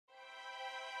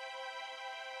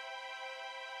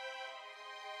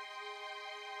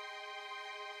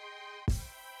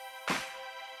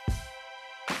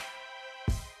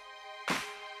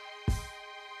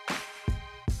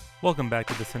Welcome back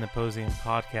to the Cineposium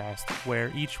podcast,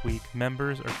 where each week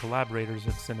members or collaborators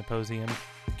of Cineposium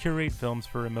curate films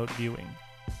for remote viewing,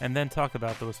 and then talk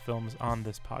about those films on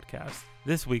this podcast.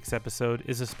 This week's episode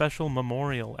is a special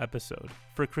memorial episode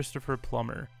for Christopher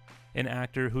Plummer, an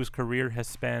actor whose career has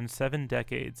spanned 7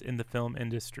 decades in the film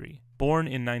industry. Born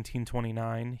in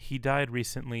 1929, he died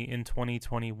recently in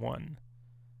 2021.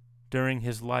 During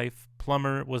his life,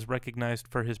 Plummer was recognized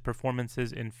for his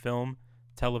performances in film,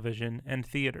 television, and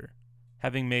theater,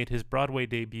 having made his Broadway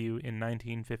debut in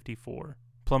 1954.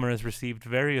 Plummer has received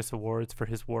various awards for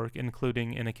his work,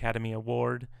 including an Academy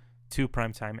Award, 2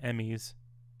 Primetime Emmys,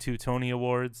 2 Tony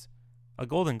Awards, a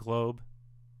Golden Globe,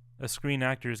 a Screen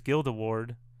Actors Guild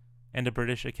Award, and a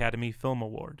British Academy Film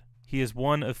Award. He is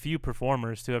one of few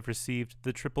performers to have received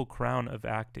the Triple Crown of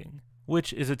acting,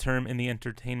 which is a term in the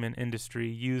entertainment industry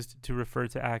used to refer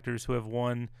to actors who have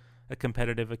won a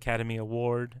competitive Academy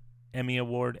Award, Emmy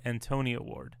Award, and Tony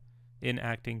Award in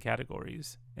acting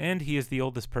categories. And he is the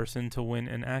oldest person to win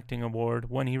an acting award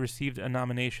when he received a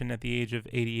nomination at the age of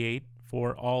 88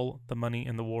 for All the Money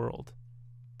in the World.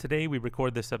 Today we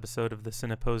record this episode of the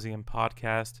Cineposium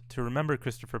podcast to remember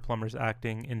Christopher Plummer's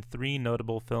acting in 3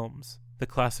 notable films: the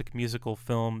classic musical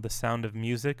film The Sound of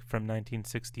Music from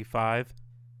 1965,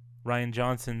 Rian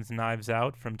Johnson's Knives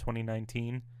Out from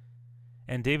 2019,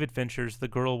 and David Fincher's The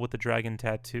Girl with the Dragon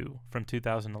Tattoo from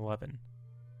 2011.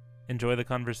 Enjoy the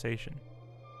conversation.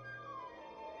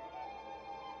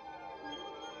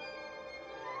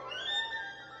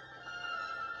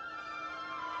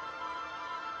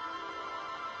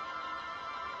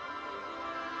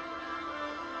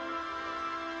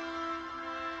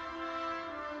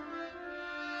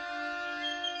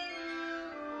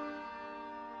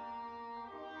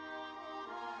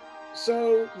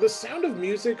 So, The Sound of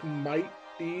Music might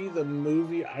be the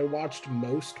movie I watched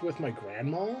most with my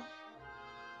grandma,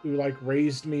 who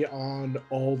raised me on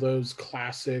all those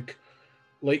classic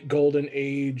late golden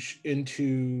age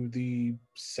into the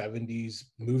 70s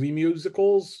movie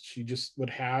musicals. She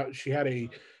had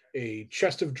a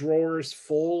chest of drawers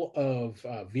full of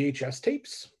VHS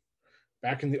tapes.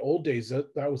 Back in the old days,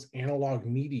 that was analog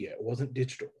media. It wasn't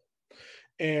digital.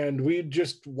 And we'd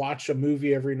just watch a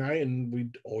movie every night, and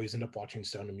we'd always end up watching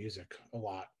Sound of Music a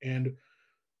lot. And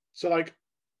so I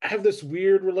have this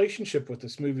weird relationship with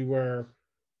this movie where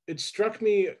it struck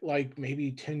me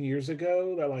maybe 10 years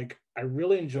ago that I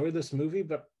really enjoy this movie,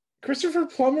 but Christopher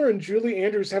Plummer and Julie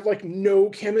Andrews have no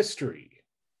chemistry.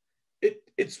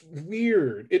 It's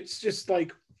weird. It's just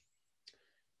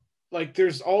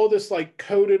there's all this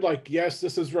coded yes,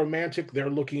 this is romantic. They're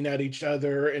looking at each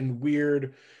other in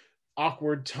weird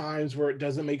awkward times where it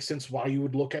doesn't make sense why you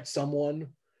would look at someone,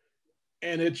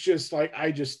 and it's just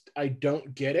I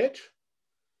don't get it.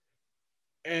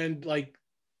 And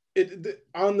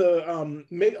on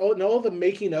the all the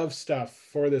making of stuff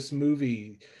for this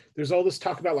movie, there's all this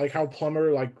talk about how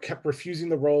Plummer kept refusing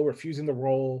the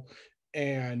role,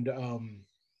 and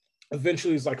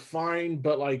eventually he's fine,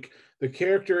 but the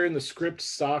character in the script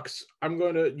sucks.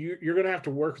 You're gonna have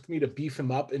to work with me to beef him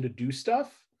up and to do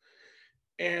stuff.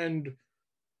 And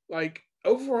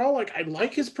overall, I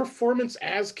like his performance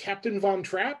as Captain Von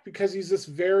Trapp, because he's this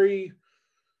very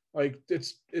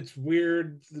it's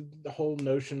weird, the whole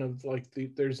notion of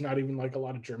there's not even a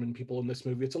lot of German people in this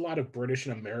movie. It's a lot of British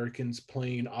and Americans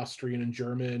playing Austrian and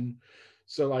German.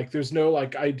 So there's no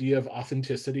idea of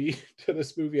authenticity to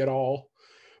this movie at all.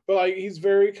 But he's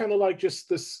very kind of just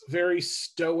this very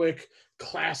stoic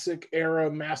classic era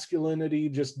masculinity,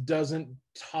 just doesn't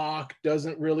talk,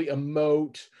 doesn't really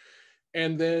emote,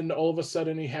 and then all of a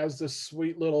sudden he has this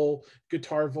sweet little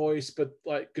guitar voice, but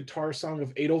guitar song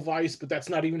of Edelweiss, but that's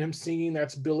not even him singing,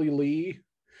 that's Billy Lee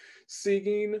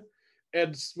singing,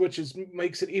 and which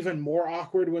makes it even more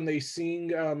awkward when they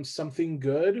sing Something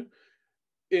Good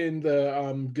in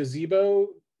the gazebo.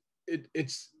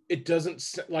 It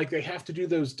doesn't they have to do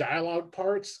those dialogue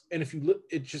parts, and if you look,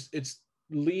 it's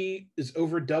Lee is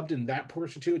overdubbed in that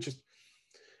portion too. It's just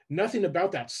nothing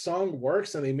about that song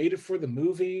works, and they made it for the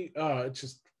movie.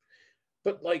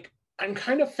 But I'm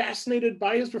kind of fascinated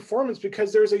by his performance,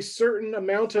 because there's a certain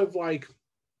amount of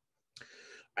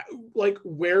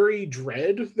wary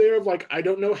dread there of I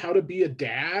don't know how to be a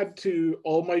dad to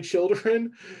all my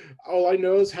children. All I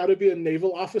know is how to be a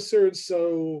naval officer, and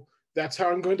so that's how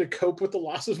I'm going to cope with the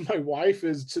loss of my wife,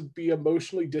 is to be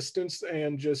emotionally distanced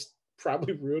and just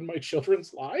probably ruin my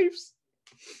children's lives.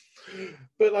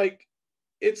 But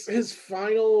it's his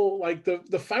final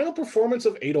the final performance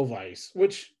of Edelweiss,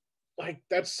 which like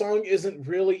that song isn't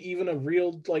really even a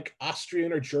real like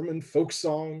Austrian or German folk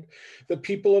song. The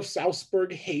people of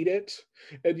Salzburg hate it,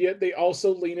 and yet they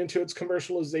also lean into its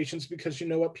commercializations because you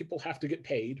know what, people have to get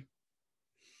paid.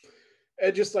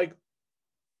 And just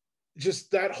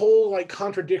that whole like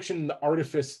contradiction, the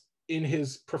artifice in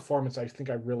his performance, I think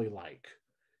I really like.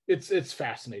 It's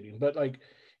fascinating, but like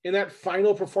in that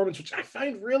final performance, which I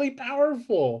find really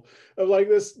powerful, of like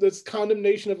this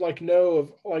condemnation of like no,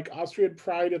 of like Austrian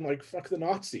pride and like fuck the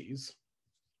Nazis.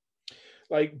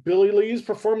 Like Billy Lee's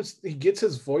performance, he gets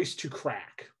his voice to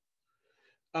crack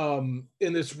in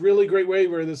this really great way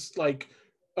where this like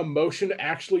emotion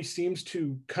actually seems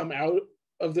to come out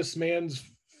of this man's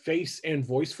face and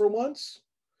voice for once.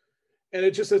 And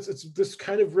it's this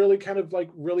kind of like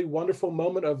really wonderful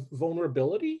moment of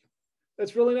vulnerability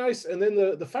that's really nice. And then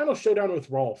the final showdown with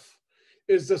Rolf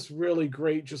is this really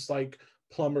great, just like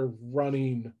Plummer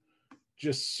running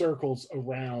just circles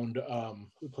around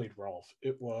who played Rolf?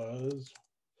 It was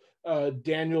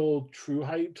Daniel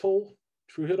Truhittle,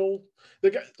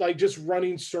 the guy like just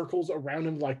running circles around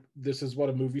him like this is what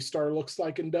a movie star looks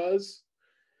like and does.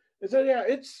 And so yeah,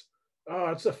 it's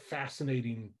a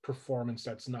fascinating performance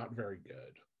that's not very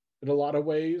good in a lot of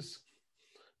ways.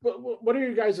 But what are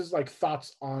your guys' like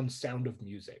thoughts on Sound of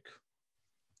Music?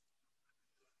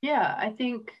 Yeah, I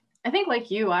think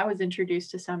like you, I was introduced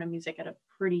to Sound of Music at a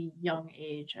pretty young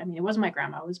age. I mean, it wasn't my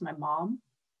grandma, it was my mom.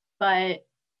 But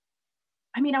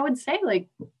I mean, I would say like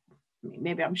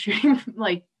maybe I'm shooting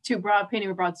like too broad, painting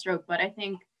a broad stroke, but I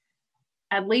think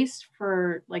at least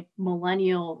for like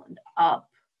millennial and up,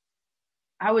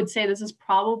 I would say this is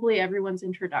probably everyone's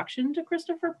introduction to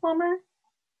Christopher Plummer.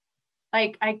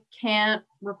 Like I can't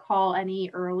recall any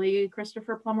early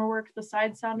Christopher Plummer works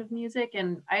besides Sound of Music,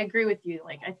 and I agree with you.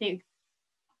 Like I think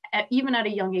even at a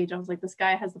young age, I was like, this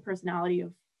guy has the personality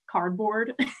of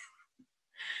cardboard.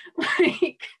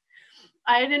 Like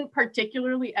I didn't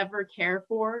particularly ever care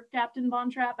for Captain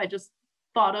Von Trapp. I just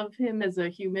thought of him as a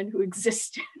human who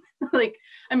existed. Like,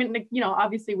 I mean, like, you know,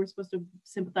 obviously we're supposed to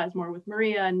sympathize more with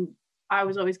Maria, and I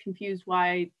was always confused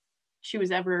why she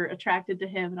was ever attracted to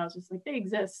him. And I was just like, they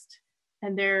exist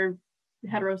and they're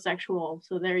heterosexual.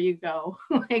 So there you go.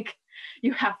 Like,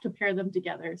 you have to pair them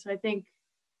together. So I think,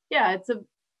 yeah,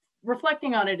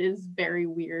 reflecting on it is very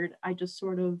weird. I just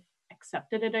sort of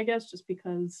accepted it, I guess, just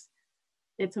because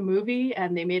it's a movie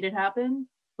and they made it happen.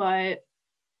 But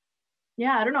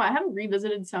yeah, I don't know. I haven't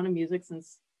revisited Sound of Music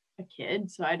since a kid,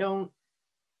 so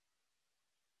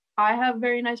I have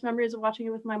very nice memories of watching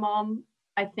it with my mom.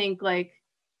 I think like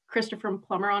Christopher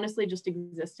Plummer honestly just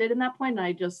existed in that point, and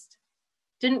I just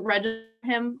didn't register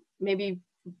him, maybe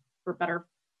for better,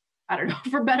 I don't know,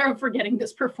 for better for getting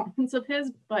this performance of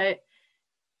his. But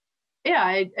yeah,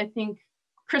 I think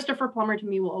Christopher Plummer to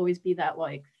me will always be that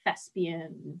like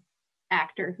thespian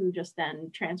actor who just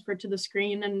then transferred to the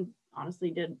screen and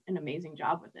honestly did an amazing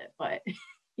job with it. But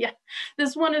yeah,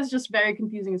 this one is just very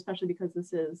confusing, especially because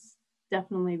this is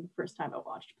definitely the first time I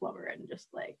watched Plummer and just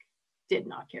like did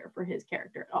not care for his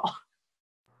character at all.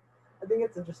 I think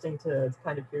it's interesting to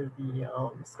kind of hear the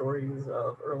stories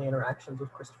of early interactions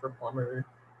with Christopher Plummer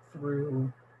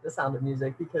through the Sound of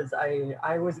Music, because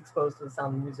I was exposed to the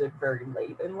Sound of Music very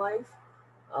late in life.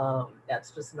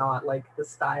 That's just not like the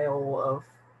style of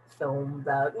film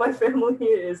that my family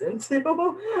is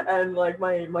into, and like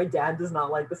my dad does not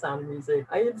like the Sound of Music.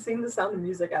 I had seen the Sound of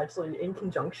Music actually in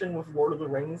conjunction with Lord of the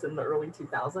Rings in the early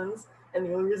 2000s, and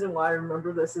the only reason why I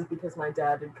remember this is because my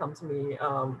dad had come to me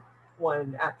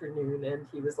one afternoon and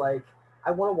he was like,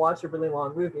 I want to watch a really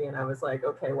long movie. And I was like,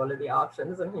 okay, what are the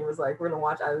options? And he was like, we're going to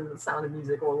watch either The Sound of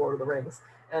Music or Lord of the Rings.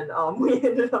 And we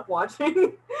ended up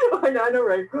watching, I know,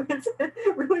 right? It's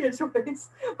really a choice.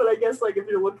 But I guess like if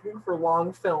you're looking for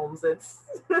long films, it's,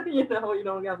 you know, you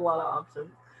don't have a lot of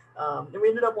options. And we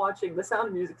ended up watching The Sound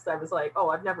of Music because I was like, oh,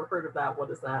 I've never heard of that.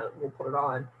 What is that? We'll put it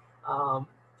on.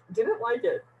 Didn't like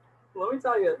it. Let me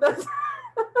tell you. That's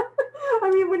I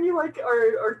mean, when you like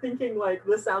are thinking like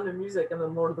The Sound of Music and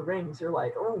then Lord of the Rings, you're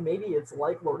like, oh, maybe it's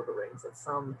like Lord of the Rings. It's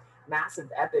some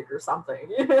massive epic or something.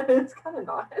 It's kind of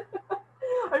not.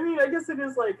 I mean, I guess it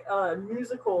is like a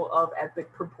musical of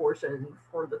epic proportion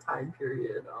for the time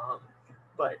period,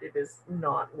 but it is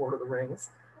not Lord of the Rings.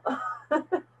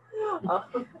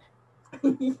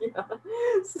 Yeah.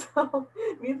 So,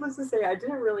 needless to say, I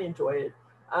didn't really enjoy it.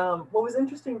 What was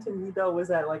interesting to me though was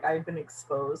that like I had been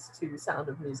exposed to Sound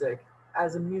of Music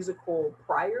as a musical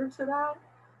prior to that.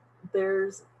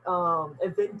 There's a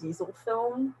Vin Diesel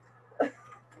film.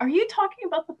 Are you talking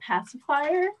about The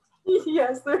Pacifier?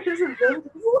 Yes, there is a Vin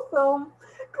Diesel film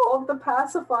called The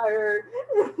Pacifier.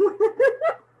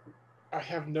 I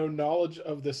have no knowledge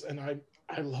of this, and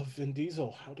I love Vin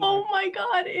Diesel. How did Oh my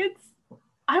God,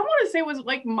 I want to say it was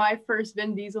like my first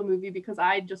Vin Diesel movie because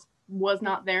I just was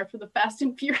not there for the Fast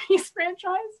and Furious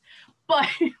franchise. But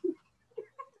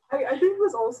I think it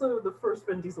was also the first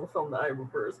Vin Diesel film that I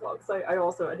remember as well, because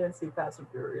I didn't see Fast and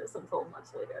Furious until much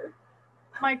later.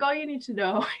 Mike, all you need to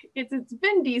know, it's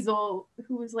Vin Diesel,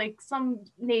 who is like some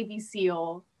Navy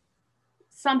SEAL,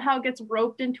 somehow gets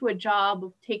roped into a job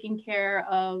of taking care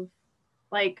of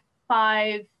like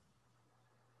 5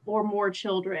 or more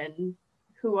children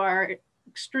who are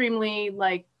extremely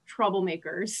like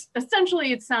troublemakers.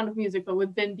 Essentially, it's Sound of Music, but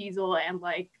with Vin Diesel and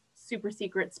like super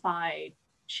secret spy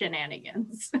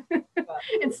shenanigans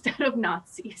instead of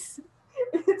Nazis.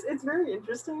 It's very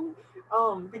interesting,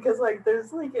 because like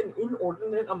there's like an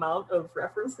inordinate amount of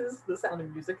references to the Sound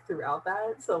of Music throughout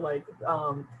that. So like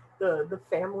the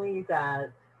family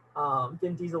that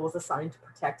Vin Diesel was assigned to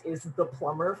protect is the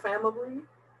Plummer family.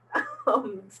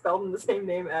 Spelled in the same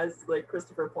name as like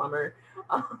Christopher Plummer.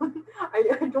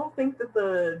 I don't think that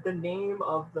the name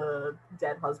of the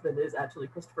dead husband is actually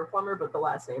Christopher Plummer, but the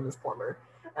last name is Plummer,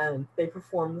 and they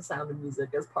performed the Sound of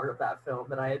Music as part of that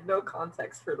film, and I had no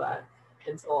context for that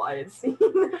until I had seen.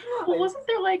 Well, wasn't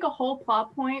there like a whole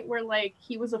plot point where like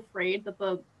he was afraid that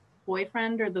the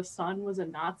boyfriend or the son was a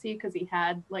Nazi because he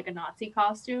had like a Nazi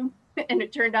costume, and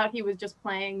it turned out he was just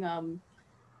playing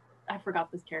I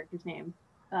forgot this character's name.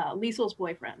 Liesel's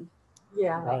boyfriend.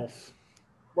 Yeah.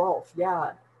 Rolf.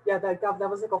 Yeah. Yeah, that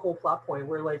was like a whole plot point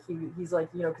where like he's like,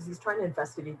 you know, because he's trying to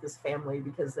investigate this family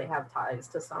because they have ties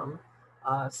to some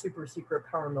super secret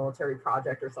paramilitary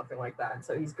project or something like that. And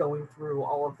so he's going through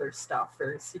all of their stuff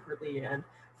very secretly and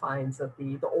finds that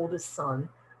the oldest son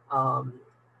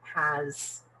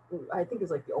has, I think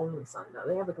it's like the only son. No,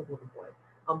 they have like a little boy.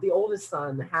 The oldest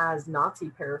son has Nazi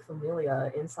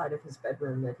paraphernalia inside of his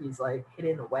bedroom that he's like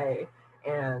hidden away.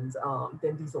 And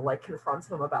Vin Diesel like confronts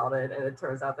him about it, and it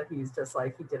turns out that he's just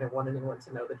like, he didn't want anyone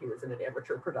to know that he was in an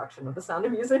amateur production of The Sound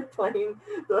of Music playing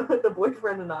the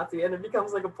boyfriend, a Nazi. And it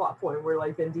becomes like a plot point where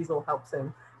like Vin Diesel helps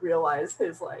him realize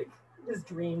his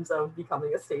dreams of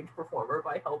becoming a stage performer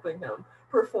by helping him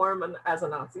perform as a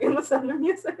Nazi in The Sound of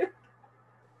Music.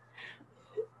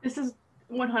 This is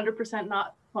 100%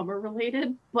 not Plumber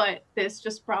related, but this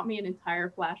just brought me an entire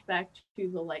flashback to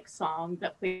the like song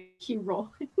that played a key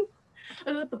role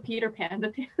in the Peter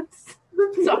Panda dance.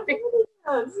 Sorry.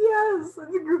 Dance, yes,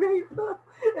 it's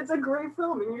a great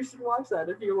film, and you should watch that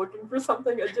if you're looking for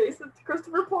something adjacent to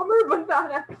Christopher Plummer, but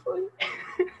not actually.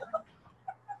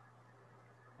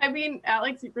 I mean,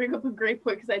 Alex, you bring up a great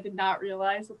point because I did not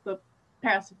realize that the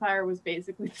pacifier was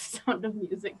basically The Sound of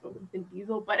Music, but with Vin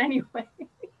Diesel. But anyway,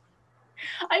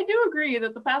 I do agree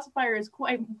that the pacifier is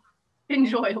quite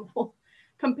enjoyable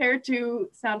compared to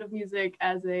Sound of Music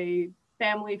as a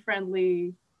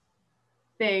family-friendly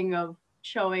thing of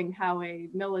showing how a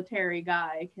military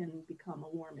guy can become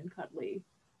a warm and cuddly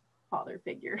father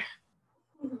figure.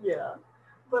 Yeah,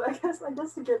 but I guess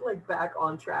to get like back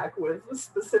on track with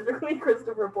specifically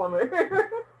Christopher Plummer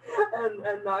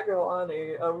and not go on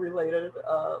a related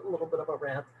little bit of a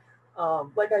rant.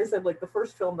 Like I said, like the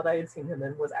first film that I had seen him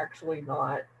in was actually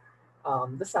not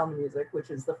The Sound of Music, which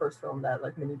is the first film that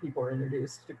like many people are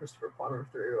introduced to Christopher Plummer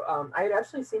through. I had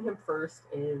actually seen him first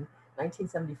in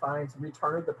 1975's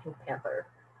Return of the Pink Panther,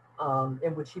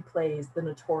 in which he plays the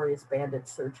notorious bandit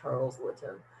Sir Charles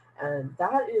Lytton. And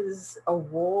that is a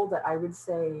role that I would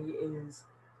say is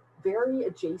very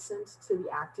adjacent to the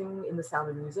acting in The Sound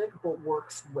of Music, but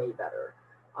works way better.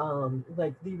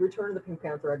 Like the Return of the Pink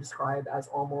Panther I describe as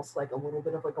almost like a little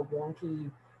bit of like a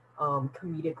wonky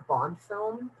comedic Bond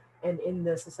film. And in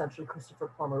this, essentially,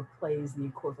 Christopher Plummer plays the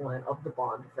equivalent of the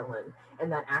Bond villain.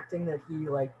 And that acting that he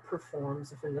like performs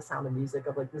within The Sound of Music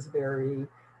of like this very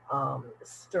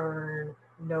stern,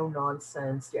 no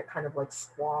nonsense, yet kind of like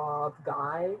suave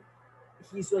guy,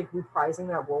 he's like reprising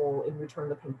that role in Return of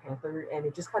the Pink Panther, and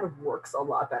it just kind of works a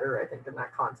lot better, I think, in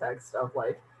that context of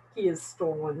like he has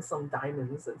stolen some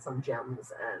diamonds and some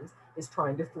gems and is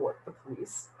trying to thwart the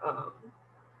police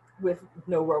with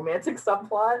no romantic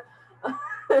subplot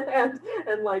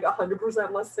and like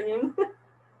 100% less singing.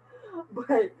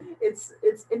 But it's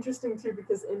interesting too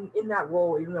because in that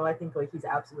role, even though I think like he's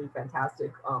absolutely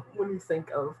fantastic, when you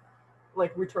think of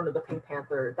like Return of the Pink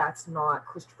Panther, that's not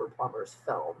Christopher Plummer's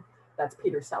film. That's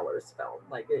Peter Sellers' film.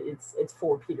 Like it's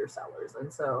for Peter Sellers,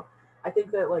 and so I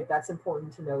think that like that's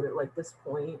important to note at like this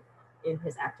point in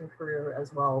his acting career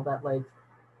as well. That like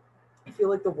I feel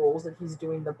like the roles that he's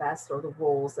doing the best are the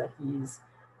roles that he's.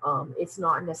 It's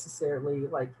not necessarily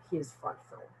like his front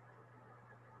film,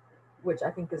 which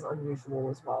I think is unusual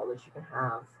as well. That you can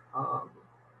have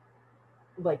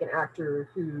like an actor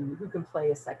who can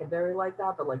play a secondary like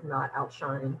that, but like not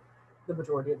outshine the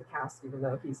majority of the cast, even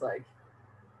though he's like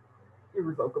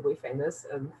irrevocably famous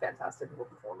and fantastic of a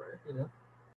performer, you know?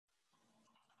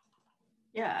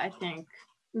 Yeah,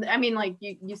 I mean, like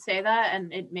you say that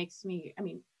and it makes me, I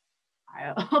mean,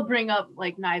 I'll bring up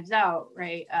like Knives Out,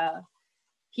 right?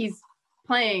 He's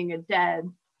playing a dead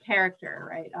character,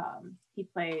 right? He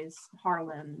plays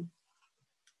Harlan,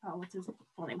 what's his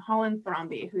full name? Harlan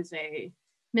Thrombey, who's a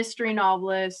mystery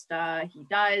novelist. He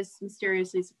dies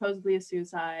mysteriously, supposedly a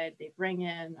suicide. They bring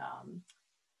in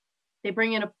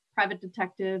a private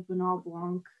detective, Benoit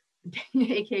Blanc,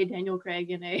 aka Daniel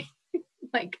Craig, in a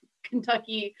like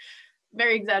Kentucky,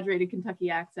 very exaggerated Kentucky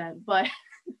accent. But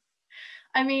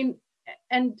I mean,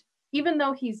 and even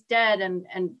though he's dead and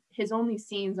his only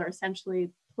scenes are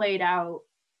essentially played out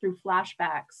through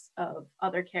flashbacks of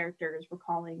other characters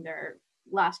recalling their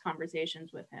last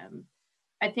conversations with him,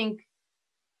 I think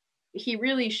he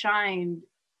really shined,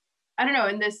 I don't know,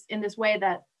 in this way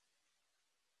that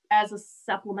as a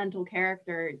supplemental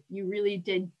character, you really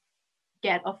did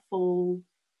get a full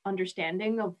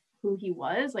understanding of who he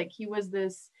was. Like, he was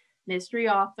this mystery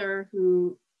author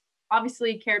who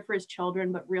obviously cared for his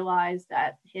children, but realized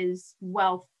that his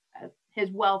wealth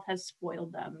has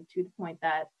spoiled them to the point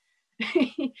that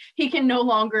he can no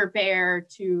longer bear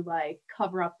to like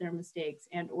cover up their mistakes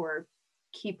and or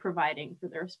keep providing for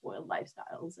their spoiled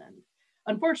lifestyles. And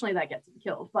unfortunately that gets him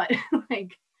killed. But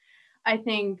like, I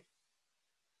think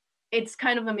it's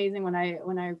kind of amazing when I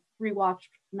rewatched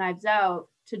Knives Out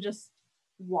to just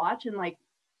watch and like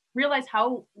realize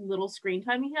how little screen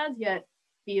time he has, yet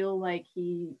feel like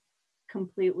he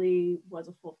completely was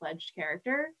a full-fledged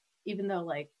character, even though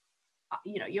like,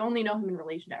 you know, you only know him in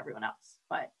relation to everyone else.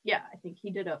 But yeah, I think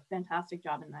he did a fantastic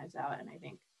job in Knives Out. And I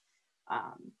think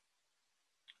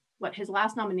what his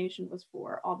last nomination was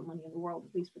for All the Money in the World,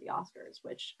 at least for the Oscars,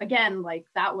 which again, like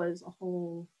that was a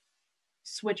whole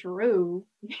switcheroo.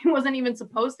 He wasn't even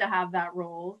supposed to have that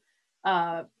role.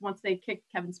 Once they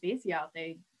kicked Kevin Spacey out,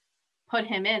 they put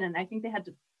him in, and I think they had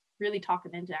to really talk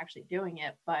him into actually doing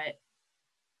it. But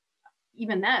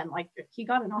even then, like, he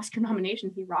got an Oscar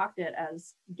nomination, he rocked it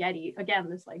as Getty, again,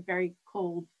 this like very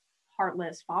cold,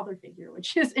 heartless father figure,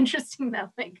 which is interesting that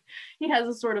like he has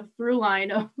a sort of through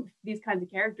line of these kinds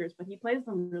of characters, but he plays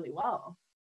them really well.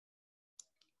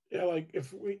 Yeah, like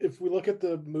if we look at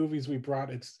the movies we brought,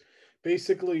 it's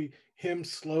basically him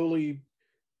slowly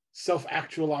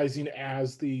self-actualizing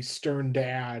as the stern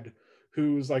dad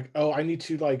who's like, oh, I need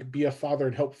to like be a father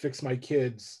and help fix my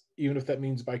kids, even if that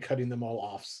means by cutting them all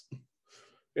off.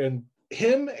 And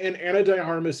him and Ana de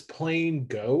Armas playing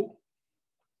Go,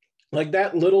 like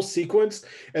that little sequence,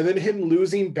 and then him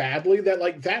losing badly,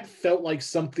 that felt like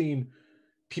something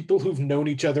people who've known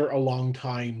each other a long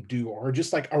time do, or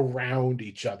just like around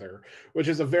each other, which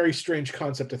is a very strange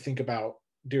concept to think about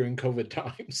during COVID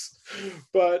times.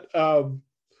 But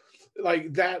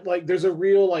like that, like there's a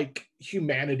real like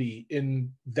humanity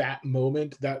in that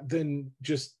moment that then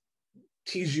just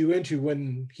tease you into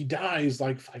when he dies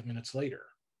like 5 minutes later.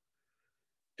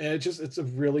 And it's a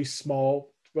really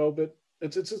small moment.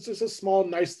 It's just a small,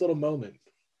 nice little moment.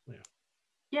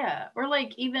 Yeah, or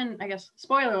like, even, I guess,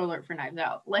 spoiler alert for Knives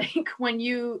Out, like when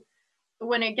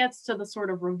it gets to the sort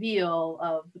of reveal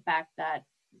of the fact that,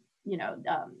 you know,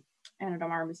 Ana de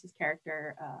Armas's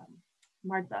character,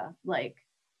 Martha, like,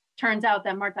 turns out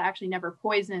that Martha actually never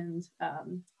poisoned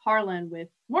Harlan with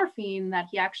morphine, that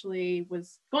he actually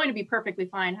was going to be perfectly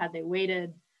fine had they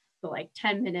waited the like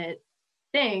 10-minute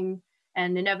thing,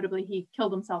 and inevitably he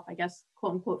killed himself, I guess,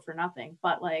 quote unquote, for nothing.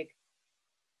 But like,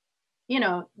 you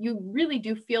know, you really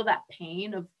do feel that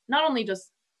pain of not only just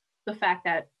the fact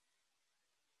that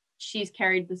she's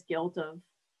carried this guilt of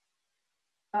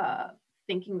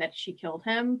thinking that she killed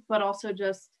him, but also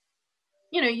just,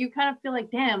 you know, you kind of feel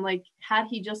like, damn, like had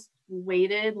he just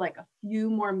waited like a few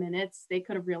more minutes, they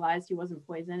could have realized he wasn't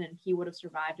poisoned and he would have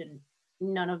survived and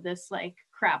none of this like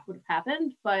crap would have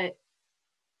happened. But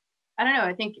I don't know,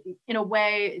 I think in a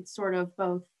way it's sort of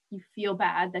both, you feel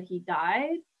bad that he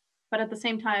died, but at the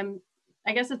same time,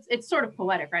 I guess it's sort of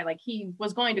poetic, right? Like, he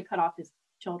was going to cut off his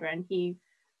children. He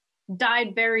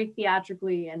died very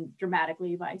theatrically and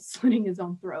dramatically by slitting his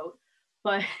own throat.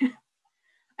 But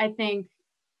I think,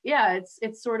 yeah,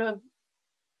 it's sort of,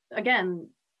 again,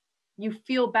 you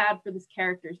feel bad for this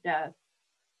character's death,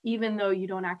 even though you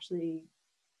don't actually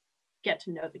get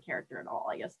to know the character at all,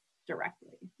 I guess,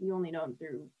 directly. You only know him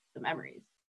through the memories.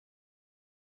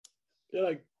 Yeah,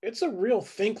 like, it's a real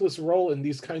thankless role in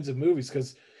these kinds of movies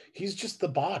because he's just the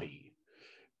body.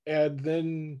 And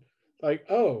then like,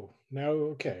 oh, now,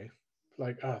 okay.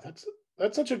 Like, oh,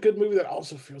 That's such a good movie that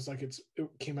also feels like it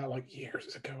came out like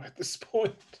years ago at this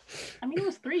point. I mean, it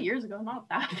was 3 years ago, not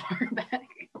that far back.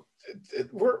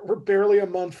 We're barely a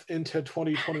month into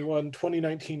 2021.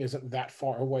 2019 isn't that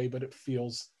far away, but it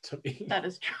feels to me. That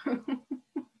is true.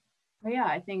 But yeah,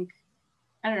 I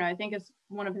don't know. I think it's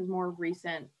one of his more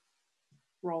recent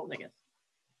roles. I guess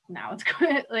now it's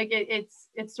good. Like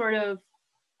it's sort of,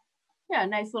 yeah, a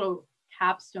nice little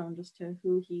capstone just to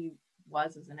who he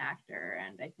was as an actor.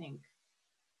 And I think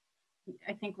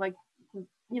like,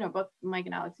 you know, both Mike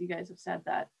and Alex, you guys have said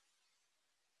that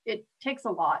it takes a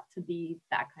lot to be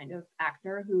that kind of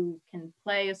actor who can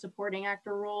play a supporting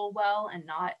actor role well and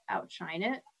not outshine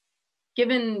it,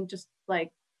 given just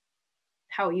like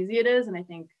how easy it is. And I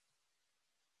think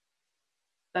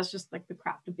that's just like the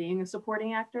craft of being a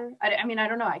supporting actor. I mean, I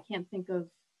don't know. I can't think of,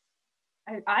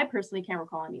 I personally can't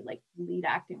recall any like lead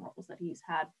acting roles that he's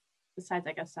had besides,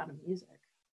 I guess, Sound of Music.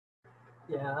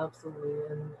 Yeah, absolutely.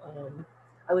 And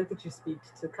I like that you speak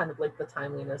to kind of like the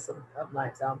timeliness of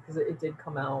Knives Out, because it did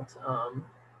come out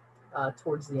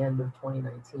towards the end of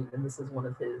 2019, and this is one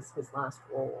of his last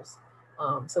roles.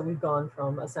 So we've gone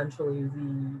from essentially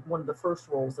one of the first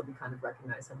roles that we kind of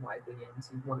recognize him widely in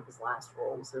to one of his last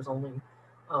roles. There's only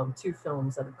 2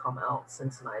 films that have come out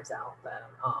since Knives Out that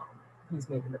he's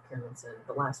made an appearance in.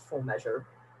 The Last Full Measure,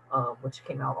 which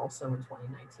came out also in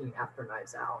 2019 after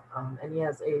Knives Out. And he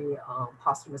has a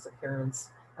posthumous appearance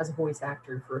as a voice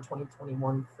actor for a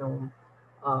 2021 film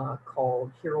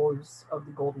called Heroes of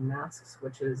the Golden Masks,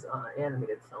 which is an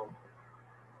animated film.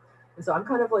 And so I'm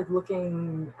kind of like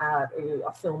looking at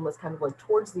a film that's kind of like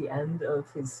towards the end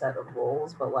of his set of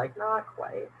roles, but like not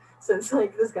quite. Since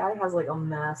like this guy has like a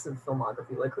massive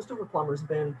filmography. Like Christopher Plummer's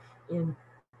been in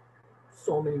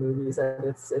so many movies that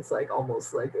it's like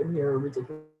almost like a near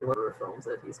ridiculous films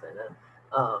that he's been in.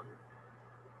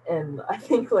 And I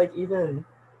think like even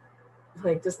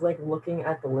like just like looking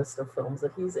at the list of films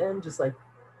that he's in, just like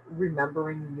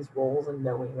remembering these roles and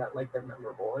knowing that like they're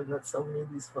memorable and that so many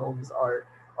of these films are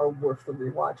worth the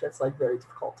rewatch. It's like very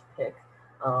difficult to pick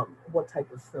what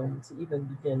type of film to even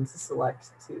begin to select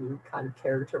to kind of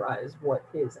characterize what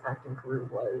his acting career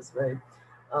was, right?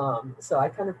 So I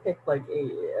kind of picked like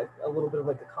a little bit of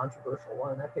like a controversial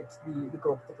one. I picked the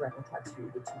Girl with the Dragon Tattoo,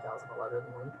 the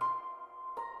 2011 one.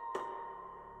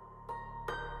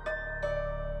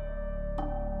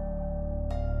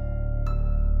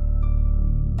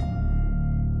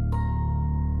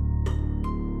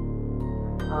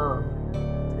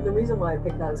 And the reason why I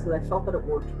picked that is because I felt that it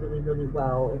worked really, really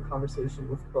well in conversation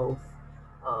with both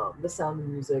The Sound of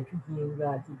Music, being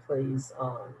that he plays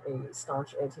a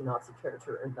staunch anti-Nazi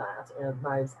character in that, and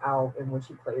Knives Out, in which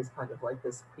he plays kind of like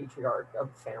this patriarch of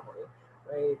the family,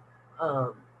 right?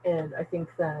 And I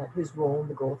think that his role in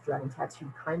The Girl with the Dragon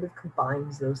Tattoo kind of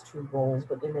combines those 2 roles,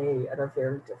 but in a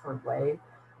very different way.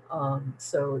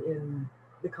 So in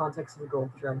the context of The Girl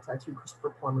with the Dragon Tattoo,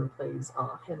 Christopher Plummer plays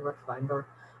Henrik Wenger,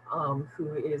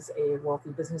 who is a wealthy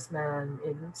businessman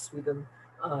in Sweden.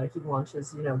 He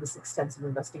launches, this extensive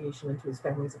investigation into his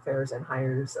family's affairs and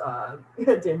hires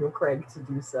Daniel Craig to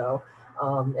do so.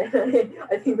 And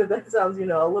I think that sounds,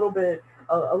 a little bit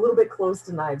close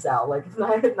to Knives Out. Like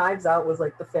if Knives Out was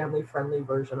like the family-friendly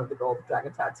version of The Girl with the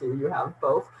Dragon Tattoo, you have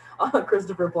both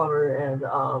Christopher Plummer and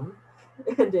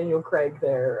Daniel Craig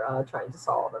there trying to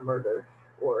solve a murder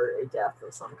or a death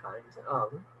of some kind.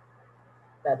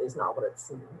 That is not what it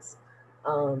seems.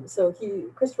 So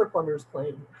Christopher Plummer is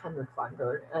playing Henrik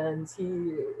Wenger, and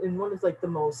he, in one of like the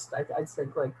most, I'd say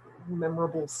like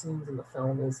memorable scenes in the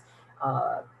film is,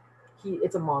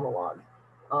 it's a monologue,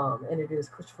 and it is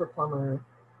Christopher Plummer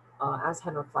as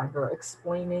Henrik Wenger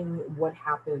explaining what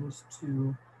happened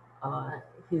to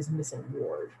his missing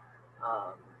ward,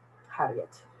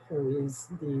 Harriet, who is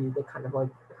the kind of like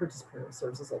her disappearance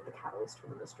serves as like the catalyst for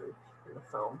the mystery in the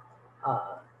film.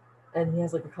 And he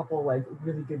has like a couple of like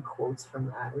really good quotes from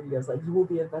that, where he goes like, "You will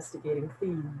be investigating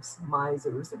thieves,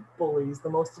 misers, bullies, the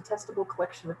most detestable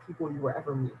collection of people you will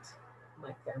ever meet.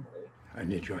 My family." I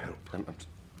need your help. I'm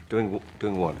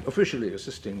doing what? Officially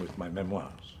assisting with my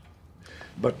memoirs.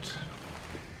 But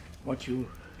what you'll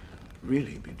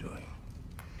really be doing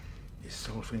is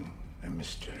solving a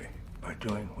mystery by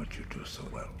doing what you do so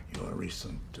well. Your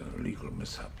recent legal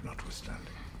mishap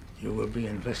notwithstanding. You will be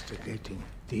investigating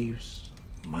thieves,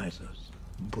 misers,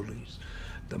 bullies,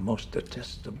 the most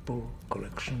detestable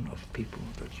collection of people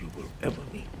that you will ever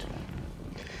meet.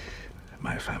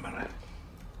 My family.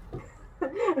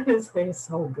 His face is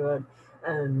so good,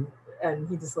 and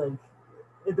he just like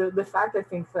the fact I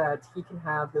think that he can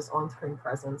have this on-screen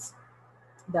presence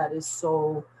that is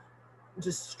so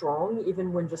just strong,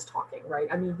 even when just talking, right?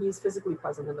 I mean, he's physically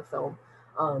present in the film,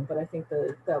 But I think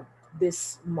that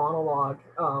this monologue,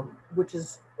 which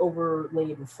is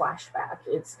overlaid with flashback,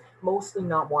 it's mostly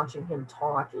not watching him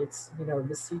talk. It's, you know,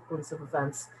 the sequence of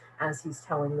events as he's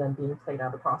telling them being played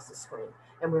out across the screen,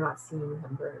 and we're not seeing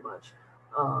him very much.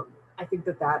 I think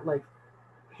that like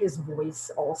his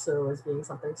voice also as being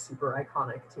something super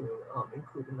iconic to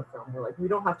include in the film. Where like we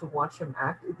don't have to watch him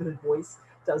act; the voice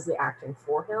does the acting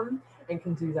for him and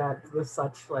can do that with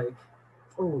such like,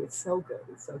 oh, it's so good,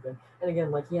 it's so good. And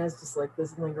again, like he has just like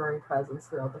this lingering presence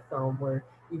throughout the film, where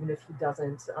even if he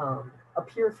doesn't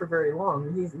appear for very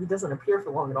long, he doesn't appear for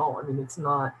long at all. I mean, it's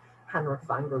not Henrik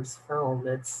Wangler's film;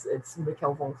 it's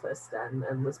Mikkel von Klist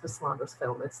and Lisbeth Salander's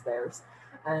film. It's theirs,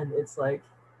 and it's like,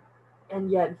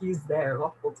 and yet he's there the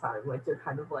whole time. Like you're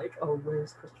kind of like, oh,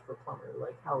 where's Christopher Plummer?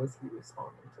 Like, how is he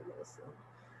responding to this?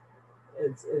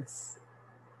 And it's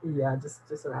yeah, just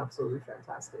an absolutely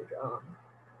fantastic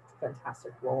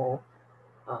role.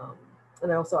 Um,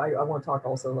 and I want to talk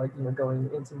also like, you know, going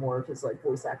into more of his like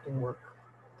voice acting work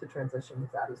to transition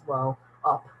with that as well.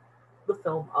 Up, the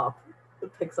film Up, the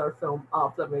Pixar film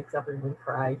Up that makes everyone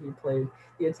cry. He played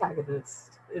the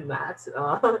antagonist in that,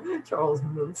 Charles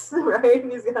Muntz, right?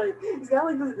 And he's got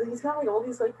like all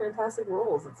these like fantastic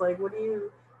roles. It's like, what do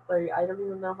you like? I don't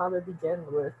even know how to begin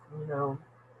with, you know,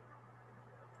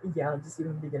 yeah, just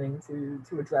even beginning to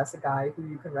address a guy who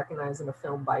you can recognize in a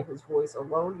film by his voice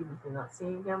alone, even if you're not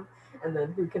seeing him, and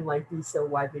then who can like be so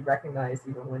widely recognized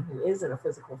even when he is in a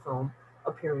physical film,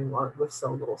 appearing on with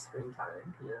so little screen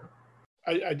time. You know,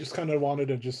 I just kind of wanted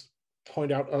to just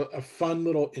point out a fun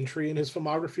little entry in his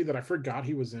filmography that I forgot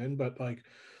he was in, but like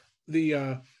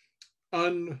the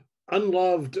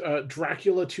unloved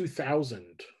Dracula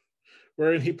 2000,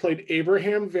 wherein he played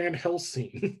Abraham Van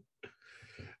Helsing.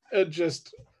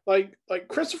 Just like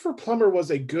Christopher Plummer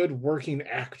was a good working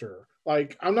actor.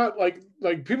 Like I'm not like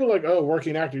people are like, oh,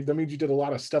 working actor, that means you did a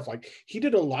lot of stuff. Like he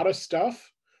did a lot of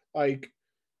stuff, like,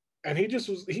 and he just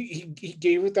was he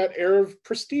gave it that air of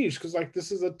prestige because like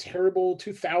this is a terrible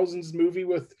 2000s movie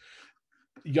with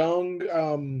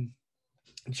young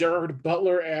Gerard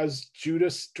Butler as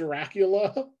Judas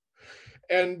Dracula.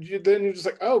 And then you're just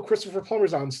like, oh, Christopher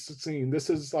Plummer's on scene. This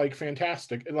is like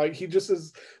fantastic. And like he just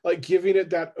is like giving it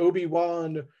that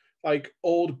Obi-Wan, like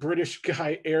old British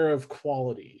guy air of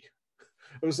quality.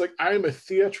 It was like, I'm a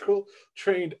theatrical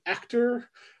trained actor.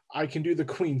 I can do the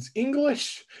Queen's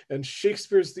English, and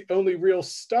Shakespeare's the only real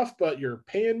stuff, but you're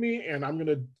paying me, and I'm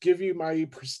gonna give you my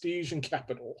prestige and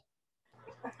capital.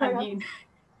 I mean,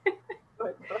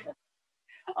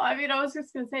 I was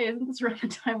just gonna say, isn't this around the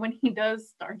time when he does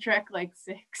Star Trek like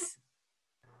 6?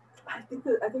 I think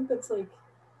that's like,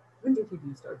 when did he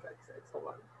do Star Trek 6? Hold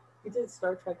on, he did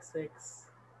Star Trek 6,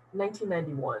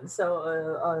 1991,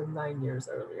 so 9 years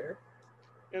earlier.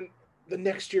 And the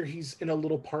next year he's in a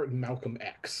little part in Malcolm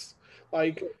X.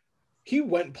 Like he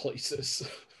went places.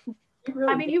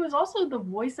 I mean, he was also the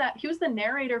he was the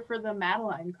narrator for the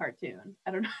Madeline cartoon.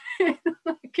 I don't know.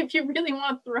 Like, if you really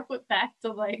want to throw it back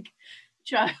to like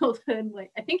childhood,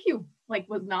 like I think he like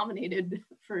was nominated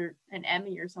for an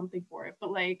Emmy or something for it.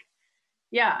 But like,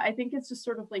 yeah, I think it's just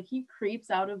sort of like he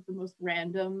creeps out of the most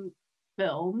random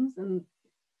films, and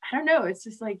I don't know, it's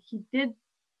just like he did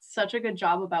such a good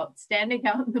job about standing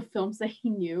out in the films that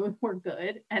he knew were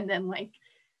good, and then like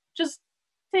just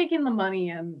taking the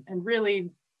money and really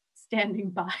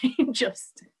standing by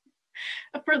just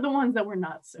for the ones that were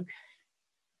not so good.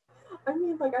 I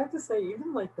mean, like, I have to say,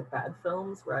 even like the bad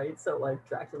films, right? So, like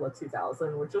Dracula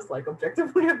 2000, which is like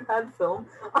objectively a bad film,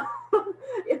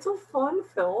 it's a fun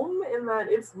film in that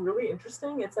it's really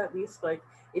interesting. It's at least like,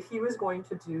 if he was going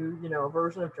to do, you know, a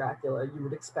version of Dracula, you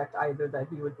would expect either that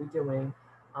he would be doing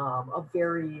a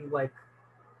very like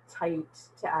tight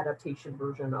to adaptation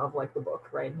version of like the book,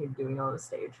 right? And he'd be doing it on a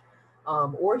stage.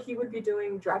 Or he would be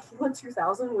doing Dracula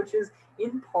 2000, which is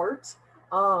in part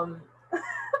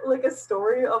like a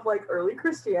story of like early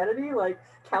Christianity. Like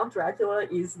Count Dracula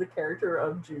is the character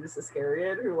of Judas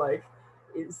Iscariot, who like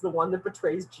is the one that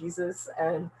betrays Jesus,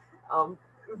 and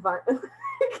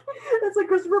it's like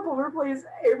Christopher Plummer plays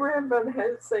Abraham Van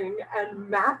Helsing and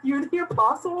Matthew the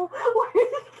Apostle.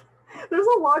 Like, there's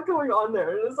a lot going on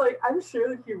there. And it's like, I'm sure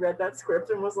that he read that script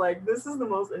and was like, this is the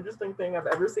most interesting thing I've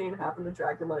ever seen happen to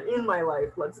Dracula in my life.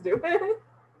 Let's do it.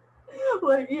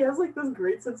 Like, he has like this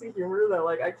great sense of humor that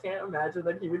like I can't imagine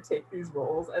that he would take these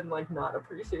roles and like not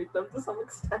appreciate them to some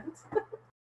extent.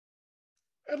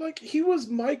 And like he was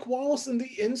Mike Wallace in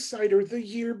The Insider the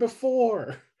year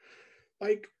before.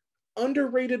 Like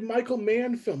underrated Michael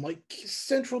Mann film, like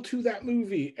central to that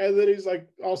movie. And then he's like,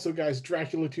 also guys,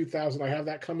 Dracula 2000, I have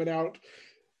that coming out.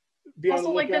 Be on the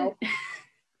lookout.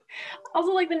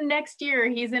 Also, like the next year,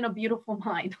 he's in A Beautiful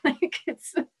Mind. Like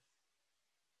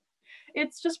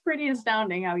it's just pretty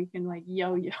astounding how he can like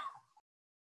yo-yo.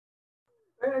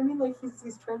 I mean, like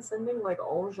he's transcending like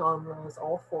all genres,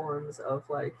 all forms of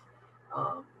like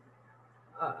um,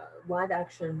 live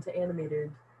action to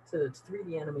animated to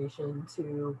 3D animation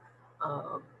to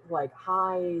like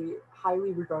highly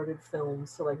regarded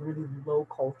films to like really low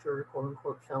culture quote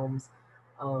unquote films.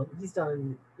 He's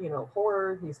done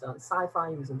horror, he's done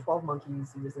sci-fi, he was in 12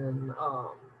 Monkeys, he was in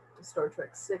Star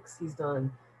Trek 6, he's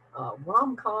done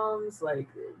rom-coms. Like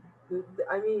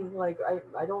I mean, like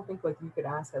I don't think like you could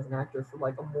ask as an actor for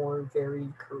like a more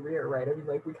varied career, right? I mean,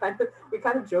 like we kind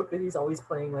of joke that he's always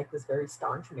playing like this very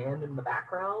staunch man in the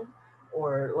background,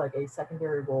 or like a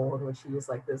secondary role in which he is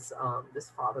like this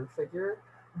father figure.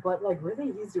 But like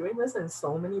really, he's doing this in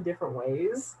so many different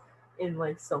ways, in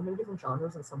like so many different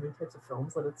genres and so many types of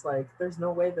films, that it's like there's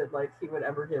no way that like he would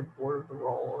ever get bored of the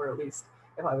role, or at least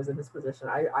if I was in his position,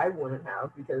 I wouldn't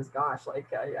have, because gosh, like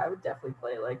I would definitely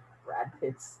play like Brad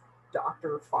Pitt's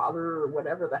doctor, father, or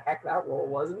whatever the heck that role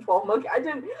was in 12 Monkeys. I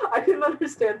didn't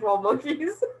understand 12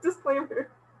 Monkeys. Disclaimer.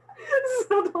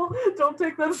 So don't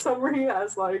take that summary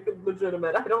as like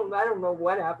legitimate. I don't know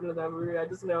what happened in that movie. I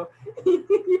just know he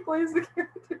plays the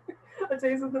character. A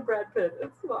Taste of the Brad Pitt.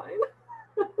 It's fine.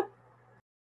 I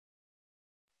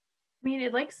mean,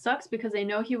 it like sucks because I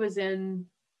know he was in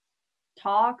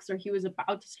talks, or he was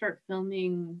about to start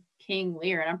filming King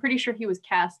Lear, and I'm pretty sure he was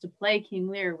cast to play King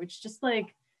Lear, which just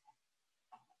like,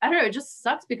 I don't know, it just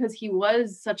sucks because he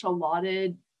was such a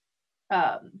lauded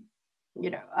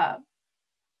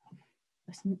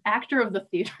actor of the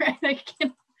theater.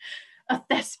 A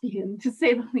thespian, to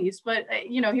say the least. But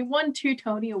he won 2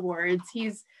 Tony Awards.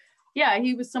 He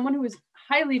was someone who was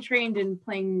highly trained in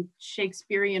playing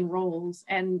Shakespearean roles,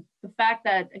 and the fact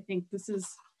that I think this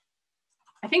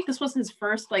was his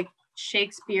first like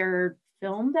Shakespeare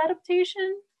filmed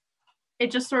adaptation.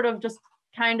 It just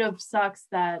kind of sucks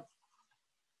that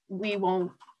we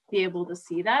won't be able to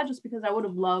see that, just because I would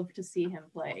have loved to see him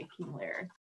play King Lear.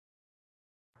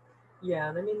 Yeah,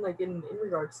 and I mean, like in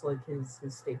regards to like his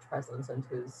stage presence and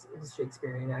his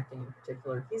Shakespearean acting in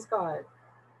particular, he's got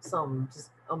some just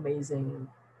amazing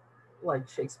like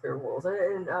Shakespeare roles,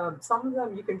 and some of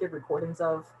them you can get recordings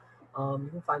of. You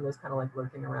can find those kind of like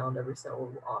lurking around every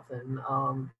so often.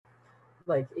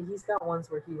 Like he's got ones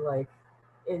where he like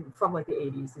from like the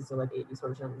 80s, these are like 80s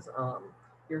versions.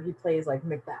 Here he plays like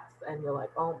Macbeth, and you're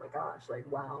like, oh my gosh, like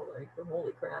wow, like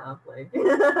holy crap, like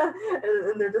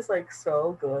and they're just like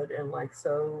so good, and like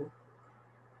so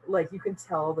like you can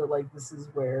tell that like this is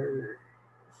where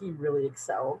he really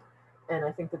excelled. And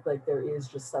I think that like there is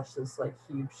just such this like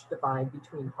huge divide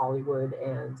between Hollywood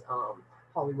and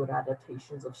Hollywood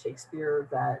adaptations of Shakespeare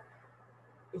that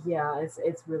yeah,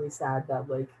 it's really sad that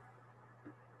like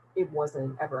it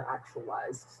wasn't ever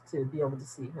actualized to be able to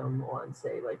see him on,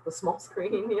 say, like the small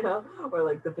screen, or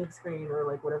like the big screen, or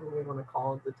like whatever we want to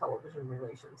call it, the television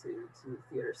relation to the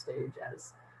theater stage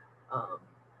um,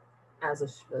 as a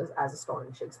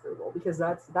starring Shakespeare role, because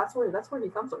that's where he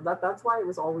comes from. That's why it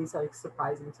was always like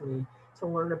surprising to me to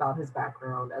learn about his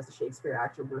background as a Shakespeare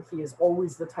actor, where he is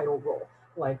always the title role.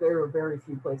 Like there are very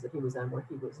few plays that he was in where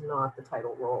he was not the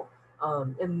title role.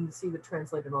 And see it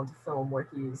translated onto film where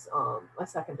he's a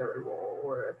secondary role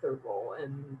or a third role,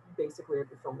 and basically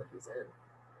every film that he's in,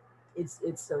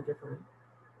 it's so different.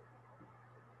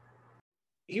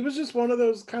 He was just one of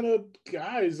those kind of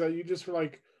guys that you just were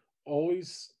like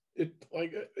always, it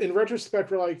like in retrospect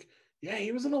we're like, yeah,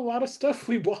 he was in a lot of stuff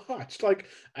we watched. Like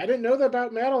I didn't know that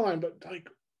about Madeline, but like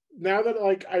now that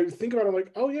like I think about it, I'm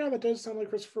like, oh yeah, that does sound like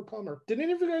Christopher Plummer. Did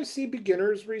any of you guys see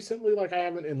Beginners recently? Like I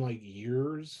haven't in like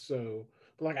years, so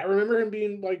but like I remember him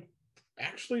being like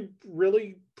actually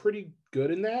really pretty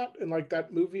good in that, and like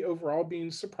that movie overall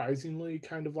being surprisingly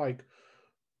kind of like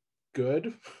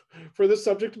good for the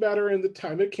subject matter and the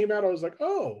time it came out. I was like,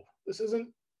 oh, this isn't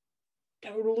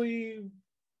totally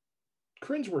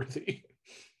cringeworthy.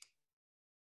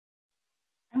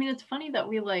 I mean, it's funny that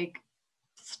we like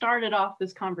started off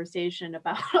this conversation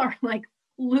about our like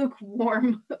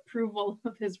lukewarm approval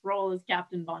of his role as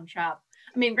Captain Von Trapp.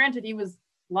 I mean, granted, he was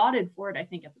lauded for it, I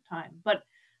think, at the time, but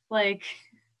like,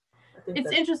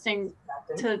 it's interesting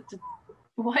to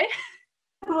what?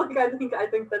 Like I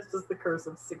think that's just the curse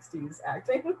of 60s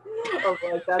acting. Of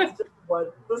like that's just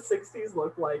what the 60s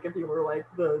looked like if you were like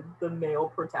the male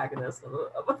protagonist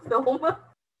of a film.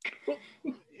 Well,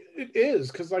 it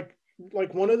is because like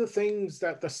one of the things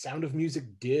that The Sound of Music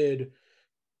did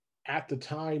at the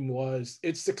time was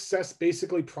its success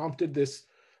basically prompted this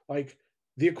like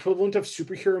the equivalent of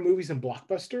superhero movies and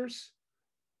blockbusters,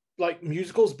 like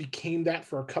musicals became that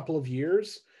for a couple of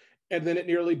years, and then it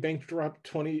nearly bankrupt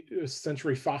 20th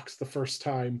Century Fox the first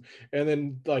time, and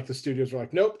then like the studios were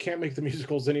like, nope, can't make the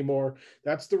musicals anymore.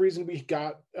 That's the reason we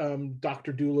got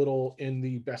Dr. Dolittle in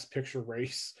the Best Picture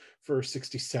race for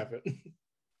 67.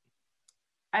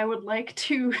 I would like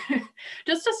to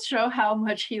just to show how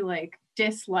much he like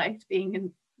disliked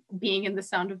being in The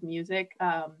Sound of Music.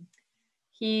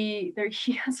 He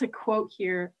has a quote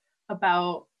here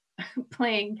about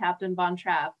playing Captain Von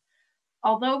Trapp.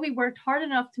 Although we worked hard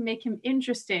enough to make him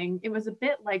interesting, it was a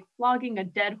bit like flogging a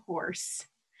dead horse.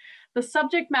 The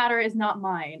subject matter is not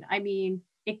mine. I mean,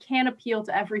 it can't appeal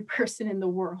to every person in the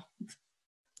world.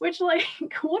 Which, like,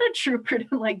 what a trooper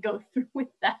to like go through with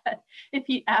that if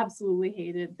he absolutely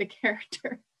hated the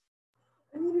character.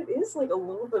 I mean, it is like a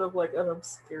little bit of like an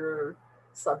obscure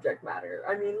subject matter.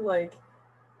 I mean, like,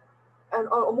 and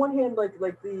on one hand, like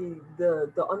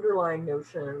the underlying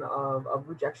notion of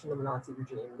rejection of the Nazi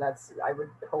regime, that's, I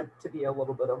would hope to be a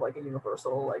little bit of like a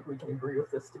universal, like we can agree with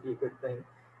this to be a good thing.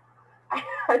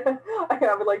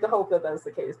 I would like to hope that that's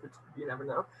the case, but you never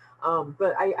know.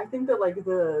 But I think that like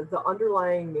the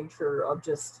underlying nature of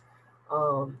just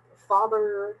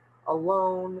father,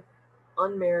 alone,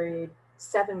 unmarried,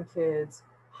 7 kids,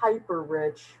 hyper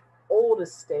rich, old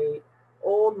estate,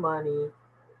 old money,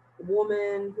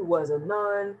 woman who was a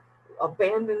nun,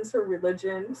 abandons her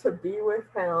religion to be with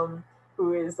him,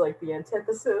 who is like the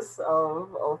antithesis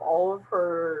of all of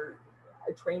her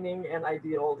training and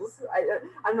ideals. I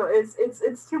don't know,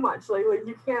 it's too much. Like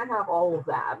you can't have all of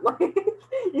that. Like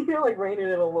you can like rein it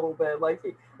in a little bit. Like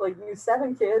you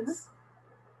 7 kids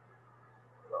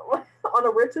on a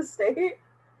rich estate.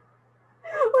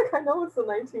 Like, I know it's the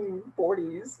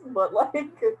 1940s, but like,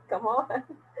 come on,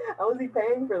 how was he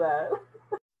paying for that?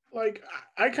 Like,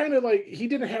 I kind of like, he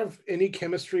didn't have any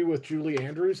chemistry with Julie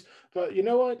Andrews, but you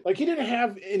know what? Like, he didn't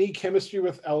have any chemistry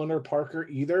with Eleanor Parker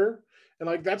either. And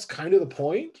like, that's kind of the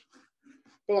point.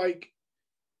 But like,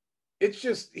 it's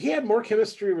just, he had more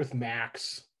chemistry with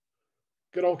Max.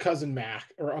 Good old cousin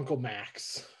Mac, or Uncle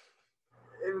Max.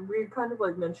 We kind of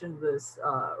like mentioned this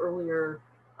earlier,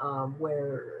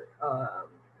 where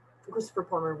Christopher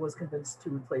Plummer was convinced to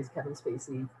replace Kevin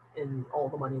Spacey in All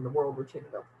the Money in the World, which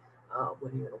ended up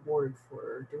winning an award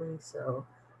for doing so.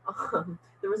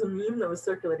 There was a meme that was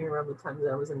circulating around the time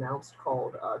that was announced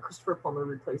called Christopher Plummer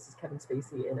replaces Kevin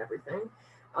Spacey in everything.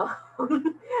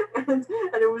 And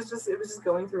it was just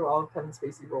going through all of Kevin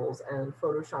Spacey roles and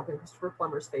photoshopping Christopher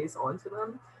Plummer's face onto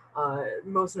them.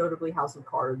 Most notably House of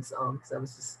Cards, because that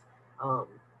was just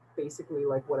basically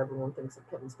like what everyone thinks of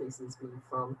Kevin Spacey as being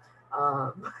from.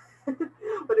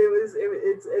 But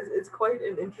it's quite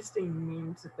an interesting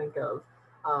meme to think of,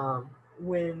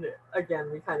 when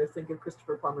again we kind of think of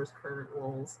Christopher Plummer's current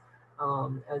roles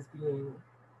as being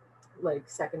like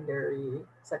secondary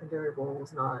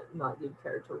roles, not lead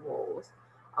character roles,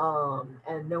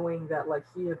 and knowing that like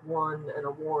he had won an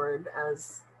award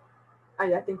as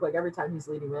I think like every time he's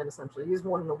leading man, essentially he's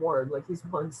won an award. Like he's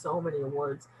won so many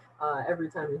awards every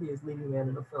time that he is leading man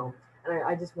in a film. And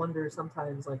I just wonder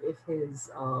sometimes like if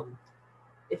his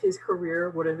career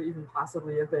would have even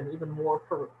possibly have been even more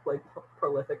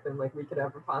prolific than like we could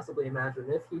ever possibly imagine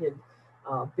if he had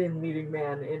been leading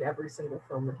man in every single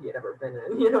film that he had ever been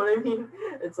in. You know what I mean?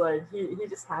 It's like he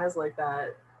just has like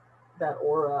that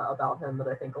aura about him that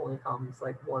I think only comes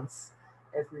like once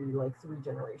every like 3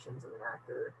 generations of an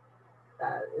actor.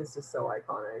 That is just so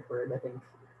iconic. Where I think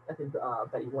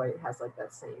Betty White has like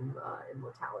that same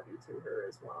immortality to her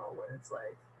as well, where it's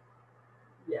like,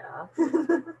 yeah,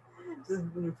 just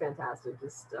fantastic,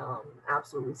 just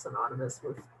absolutely synonymous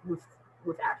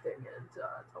with acting and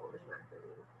television acting,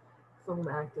 and film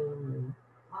acting, and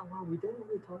wow, we didn't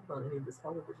really talk about any of this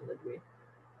television, did we?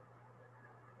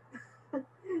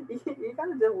 He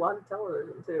kind of did a lot of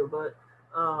television too, but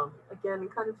again,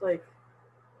 kind of like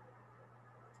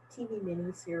TV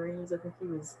miniseries. I think he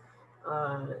was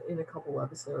in a couple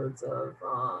episodes of.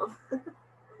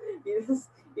 He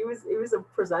was a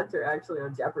presenter actually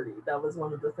on Jeopardy. That was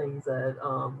one of the things that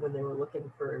when they were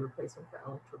looking for a replacement for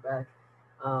Alex Trebek,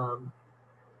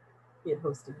 he had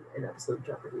hosted an episode of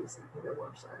Jeopardy, so you can go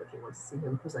watch that if you want to see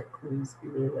him present clues. If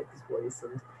you really like his voice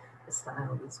and his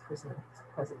style, his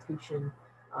presentation.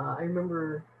 I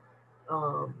remember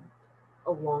a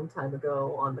long time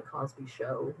ago on the Cosby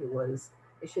Show, he was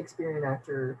a Shakespearean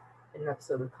actor in an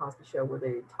episode of Cosby Show where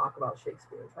they talk about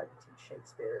Shakespeare and try to teach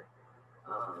Shakespeare.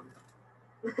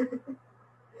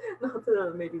 Not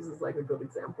that maybe this is like a good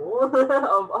example of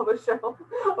a show,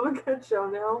 of a good show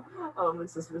now.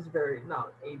 It's just was very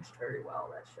not aged very well,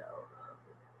 that show.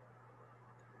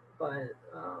 But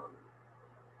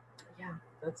yeah,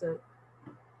 that's it.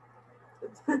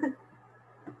 I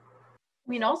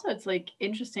mean, also it's like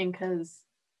interesting because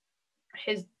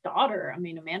his daughter, I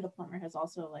mean, Amanda Plummer, has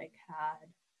also like had,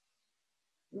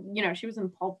 you know, she was in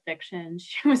Pulp Fiction,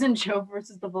 she was in Joe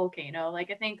versus the Volcano.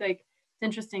 Like, I think like it's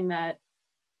interesting that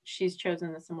she's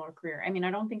chosen a similar career. I mean,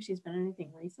 I don't think she's been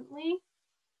anything recently,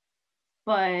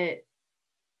 but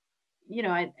you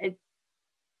know,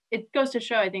 it goes to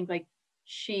show, I think, like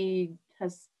she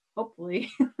has hopefully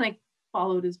like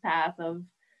followed his path of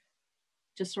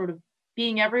just sort of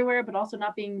being everywhere, but also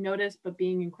not being noticed, but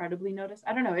being incredibly noticed.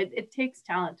 I don't know. It takes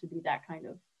talent to be that kind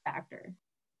of actor.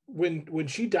 When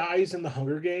she dies in the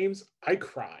Hunger Games, I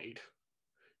cried.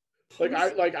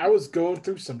 I was going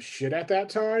through some shit at that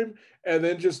time, and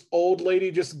then just old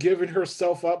lady just giving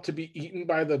herself up to be eaten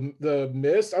by the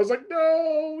mist. I was like,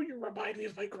 no, you remind me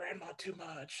of my grandma too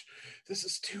much. This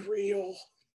is too real.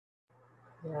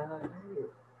 Yeah.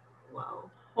 Wow.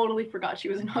 Totally forgot she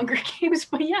was in Hunger Games,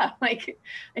 but yeah, like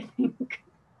I think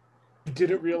I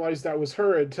didn't realize that was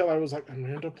her until I was like,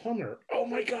 Amanda Plummer. Oh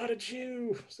my god, it's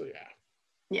you. So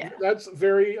yeah, that's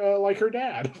very like her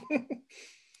dad.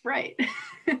 right.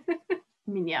 I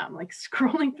mean, yeah, I'm like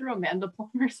scrolling through Amanda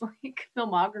Plummer's like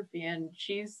filmography, and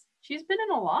she's been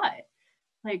in a lot.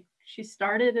 Like she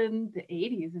started in the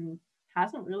 80s and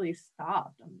hasn't really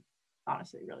stopped. I'm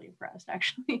honestly really impressed,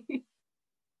 actually.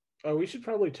 Oh, we should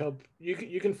probably tell you.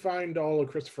 You can find all of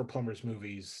Christopher Plummer's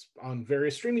movies on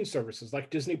various streaming services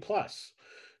like Disney Plus,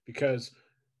 because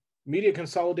media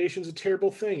consolidation is a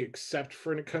terrible thing, except for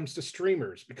when it comes to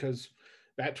streamers, because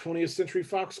that 20th Century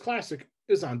Fox classic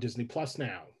is on Disney Plus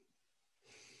now.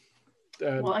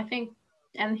 Well, I think,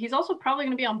 and he's also probably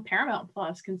going to be on Paramount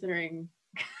Plus, considering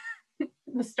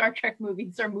the Star Trek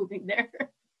movies are moving there.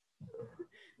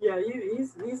 Yeah,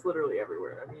 he's literally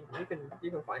everywhere. I mean,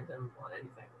 you can find him on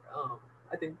anything.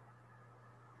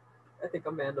 I think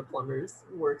Amanda Plummer's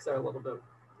works are a little bit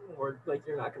more like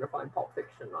you're not going to find Pulp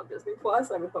Fiction on Disney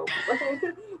Plus. I would hope,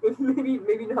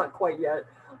 maybe not quite yet,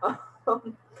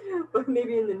 but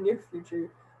maybe in the near future.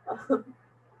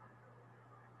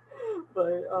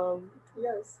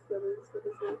 Yes, that is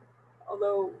it.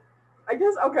 Although, I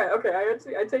guess okay.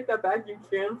 I take that back. You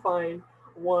can find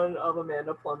one of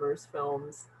Amanda Plummer's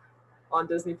films on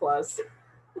Disney Plus,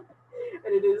 and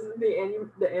it is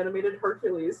the animated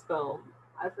Hercules film.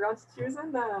 I forgot she was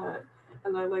in that,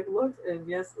 and I like looked, and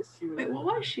yes, she was. Wait, what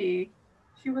was she?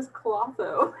 She was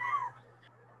Clotho,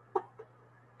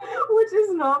 which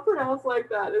is not pronounced like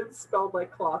that. It's spelled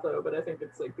like Clotho, but I think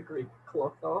it's like the Greek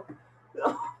Clotho.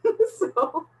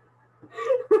 So.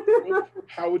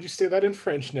 How would you say that in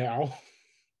French now?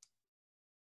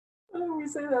 Oh, we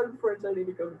say that in French. I need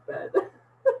to go to bed.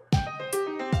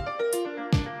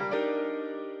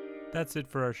 That's it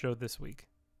for our show this week.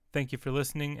 Thank you for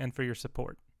listening and for your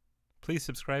support. Please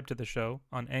subscribe to the show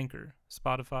on Anchor,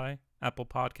 Spotify, Apple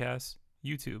Podcasts,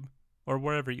 YouTube, or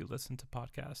wherever you listen to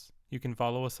podcasts. You can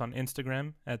follow us on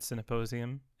Instagram at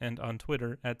Cineposium and on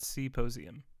Twitter at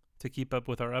Cposium to keep up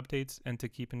with our updates and to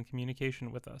keep in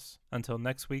communication with us. Until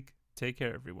next week, take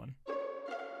care, everyone.